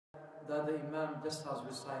that the Imam just has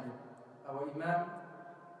recited. Our Imam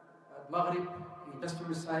at Maghrib, he just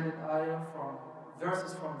recited ayah from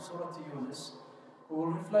verses from Surah Yunus. We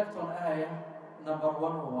will reflect on ayah number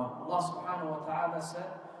 101. Allah subhanahu wa ta'ala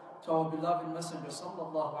said to our beloved Messenger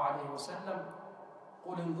sallallahu alayhi wa sallam,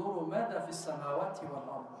 قُلْ انظُرُوا مَاذَا فِي السَّمَاوَاتِ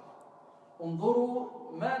وَالْأَرْضِ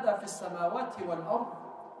انظُرُوا مَاذَا فِي السَّمَاوَاتِ وَالْأَرْضِ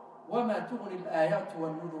وَمَا تُغْنِي الْآيَاتُ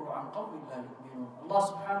وَالنُّذُرُ عَنْ قَوْمٍ لَا يُؤْمِنُونَ. Allah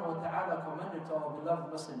subhanahu wa ta'ala commanded to our beloved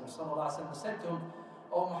Messenger sallallahu alayhi wa sallam, said to him,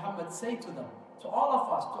 O Muhammad, say to them, to all of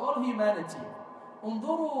us, to all humanity,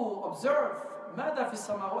 انظُرُوا, observe, مَاذَا فِي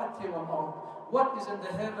السَّمَاوَاتِ وَالْأَرْضِ, what is in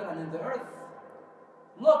the heaven and in the earth.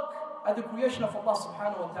 Look at the creation of Allah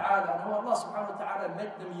subhanahu wa ta'ala and how Allah subhanahu wa ta'ala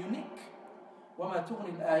made them unique. وَمَا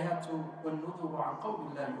تُغْنِي الْآيَاتُ وَالنُّذُرُ عَنْ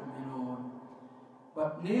قَوْمٍ لَا يُؤْمِنُونَ.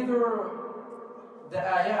 But neither the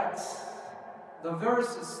ayats, the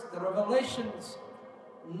verses, the revelations,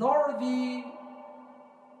 nor the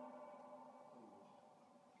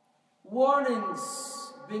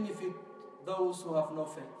warnings benefit those who have no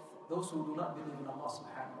faith, those who do not believe in Allah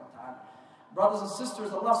subhanahu wa ta'ala. Brothers and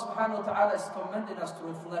sisters, Allah subhanahu wa ta'ala is commanding us to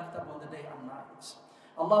reflect upon the day and night.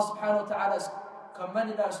 Allah subhanahu wa ta'ala is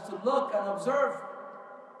commanding us to look and observe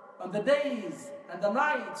on the days and the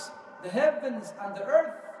nights, the heavens and the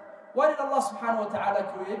earth. Why did Allah subhanahu wa ta'ala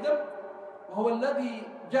create them? وَهُوَ الَّذِي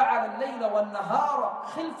جَعَلَ اللَّيْلَ وَالنَّهَارَ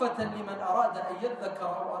خِلْفَةً لِمَنْ أَرَادَ أَنْ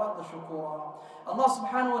يَذَّكَرَ أَوْ أَرَادَ شُكُورًا. Allah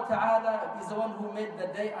subhanahu wa ta'ala is the one who made the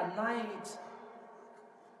day and night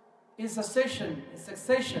in succession,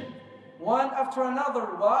 one after another.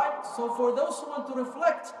 Why? So for those who want to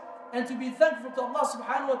reflect and to be thankful to Allah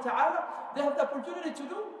subhanahu wa ta'ala, they have the opportunity to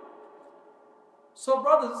do. So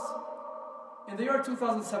brothers, in the year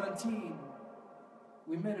 2017,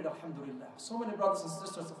 we made it, alhamdulillah. So many brothers and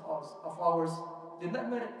sisters of ours did not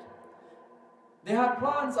make it. They had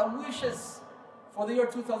plans and wishes for the year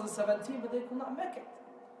 2017, but they could not make it.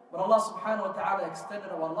 But Allah subhanahu wa ta'ala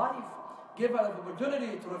extended our life, gave us the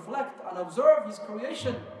opportunity to reflect and observe His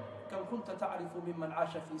creation. كم كنت تعرف ممن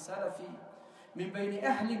عاش في سلفي من بين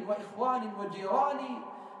أهل وإخوان وجيران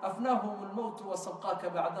أفناهم الموت وسبقاك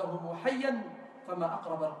بعدهم حيا فما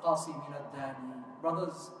أقرب القاسي من الداني.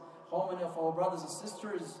 Brothers, how many of our brothers and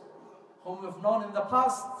sisters whom we have known in the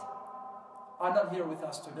past are not here with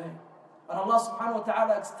us today? And Allah subhanahu wa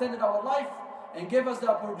ta'ala extended our life and gave us the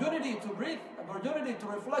opportunity to breathe, opportunity to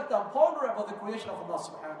reflect and ponder about the creation of Allah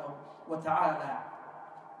subhanahu wa ta'ala.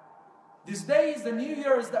 These days, the New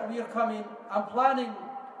Year's that we are coming, I'm planning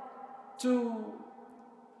to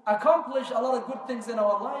accomplish a lot of good things in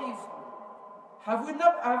our life. Have you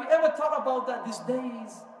ever thought about that these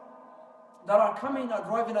days that are coming are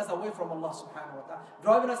driving us away from Allah subhanahu wa ta'ala,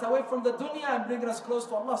 driving us away from the dunya and bringing us close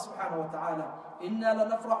to Allah subhanahu wa ta'ala. إِنَّا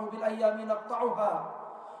لَنَفْرَحُ بِالْأَيَّامِ نَقْطَعُهَا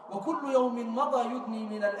وَكُلُّ يَوْمٍ مَضَى يُدْنِي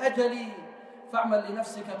مِنَ الْأَجَلِ فَاعْمَلْ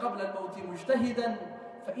لِنَفْسِكَ قَبْلَ الْمَوْتِ مُجْتَهِدًا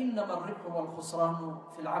فَإِنَّمَا الرِّبْحُ وَالْخُسْرَانُ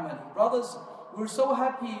فِي الْعَمَلِ. Brothers, we're so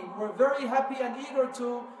happy, we're very happy and eager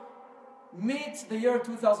to meet the year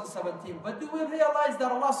 2017. But do we realize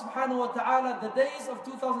that Allah subhanahu wa ta'ala, the days of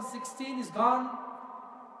 2016 is gone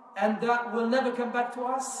and that will never come back to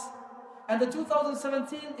us? And the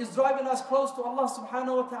 2017 is driving us close to Allah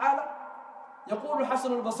subhanahu wa ta'ala. يقول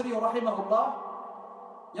حسن البصري رحمه الله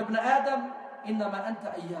يا ابن آدم إنما أنت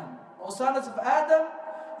أيام. O sons of Adam,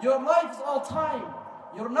 your life is all time.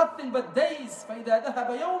 You're nothing but days. فإذا ذهب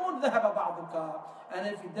يوم ذهب بعضك. And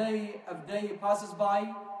if a day passes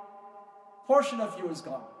by, portion of you is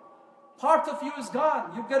gone. Part of you is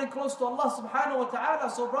gone. You're getting close to Allah subhanahu wa ta'ala.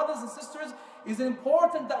 So brothers and sisters, it's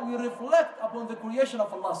important that we reflect upon the creation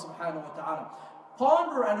of Allah subhanahu wa ta'ala.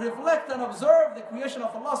 Ponder and reflect and observe the creation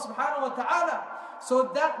of Allah subhanahu wa ta'ala.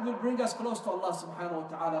 So that will bring us close to Allah subhanahu wa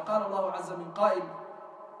ta'ala. قال الله عز من قائل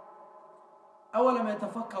أولم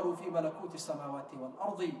يتفكروا في ملكوت السماوات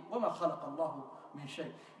والأرض وما خلق الله من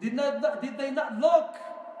شيء. Did they not look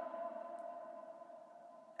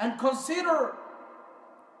and consider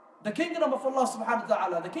the kingdom of Allah subhanahu wa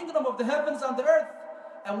ta'ala, the kingdom of the heavens and the earth,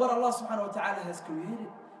 and what Allah subhanahu wa ta'ala has created?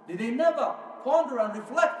 Did they never ponder and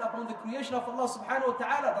reflect upon the creation of Allah subhanahu wa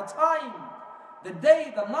ta'ala, the time, the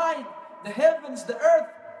day, the night, the heavens, the earth?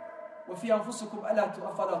 وَفِي أَنفُسِكُمْ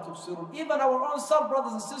أَفَلَا تُبْصِرُونَ. Even our own self,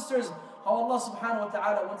 brothers and sisters, how Allah subhanahu wa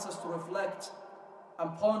ta'ala wants us to reflect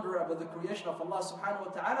and ponder about the creation of Allah subhanahu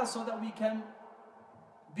wa ta'ala so that we can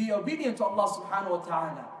be obedient to Allah subhanahu wa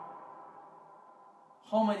ta'ala.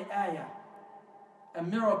 How many ayah, a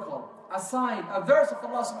miracle, a sign, a verse of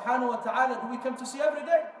Allah subhanahu wa ta'ala do we come to see every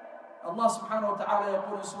day? Allah subhanahu wa ta'ala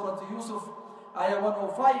يقول in Surah Yusuf, ayah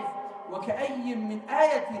 105, وَكَأَيٍّ مِّنْ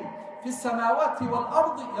آيَةٍ في السماوات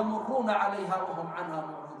والأرض يمرون عليها وهم عنها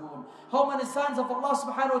معرضون. How many signs of Allah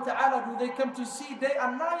subhanahu wa ta'ala do they come to see day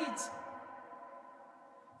and night?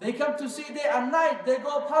 They come to see day and night. They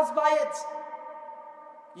go pass by it.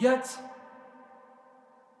 Yet,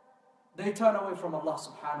 they turn away from Allah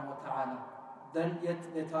subhanahu wa ta'ala. Then yet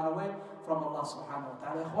they turn away from Allah subhanahu wa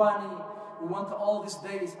ta'ala. Ikhwani, we want all these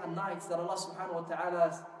days and nights that Allah subhanahu wa ta'ala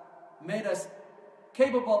has made us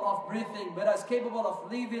capable of breathing, made us capable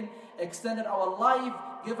of living, extended our life,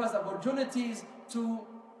 give us opportunities to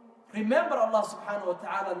remember Allah subhanahu wa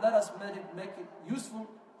ta'ala. Let us make it useful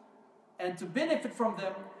and to benefit from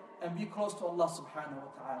them and be close to Allah subhanahu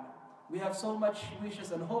wa ta'ala. We have so much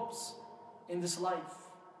wishes and hopes in this life.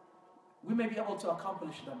 We may be able to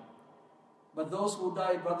accomplish them. But those who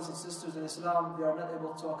die, brothers and sisters in Islam, they are not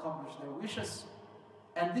able to accomplish their wishes.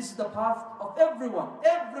 And this is the path of everyone.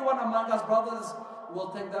 Everyone among us, brothers, will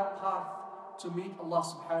take that path to meet Allah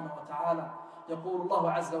subhanahu wa ta'ala. يقول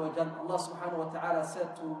الله عز وجل, Allah subhanahu wa ta'ala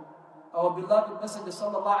said to our beloved Messenger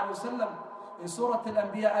sallallahu alayhi wa sallam in Surah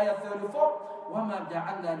Al-Anbiya ayah 34, وَمَا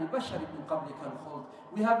جَعَلْنَا لِبَشَرٍ مِّن قَبْلِكَ الْخُلْدِ.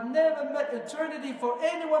 We have never met eternity for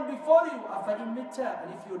anyone before you. أَفَإِن مِتَّ,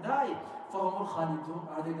 and if you die, فَهُمُ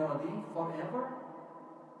الْخَالِدُونَ, are they going to live forever?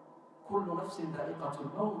 كُلُّ نَفْسٍ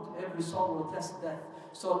ذَائِقَةُ الْمَوْتِ, every soul will test death.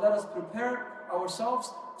 So let us prepare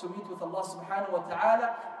ourselves to meet with Allah subhanahu wa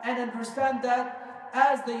ta'ala and understand that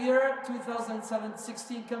as the year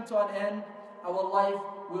 2016 come to an end, our life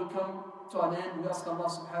will come to an end. We ask Allah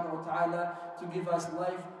subhanahu wa ta'ala to give us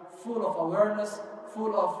life full of awareness,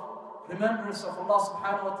 full of remembrance of Allah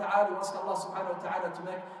subhanahu wa ta'ala. We ask Allah subhanahu wa ta'ala to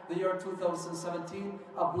make the year 2017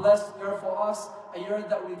 a blessed year for us, a year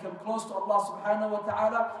that we come close to Allah subhanahu wa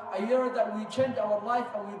ta'ala, a year that we change our life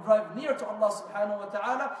and we drive near to Allah subhanahu wa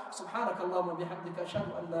ta'ala. Subhanaka Allahumma bihamdika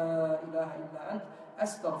ashhadu an la ilaha illa ant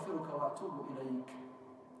astaghfiruka wa atubu ilayk.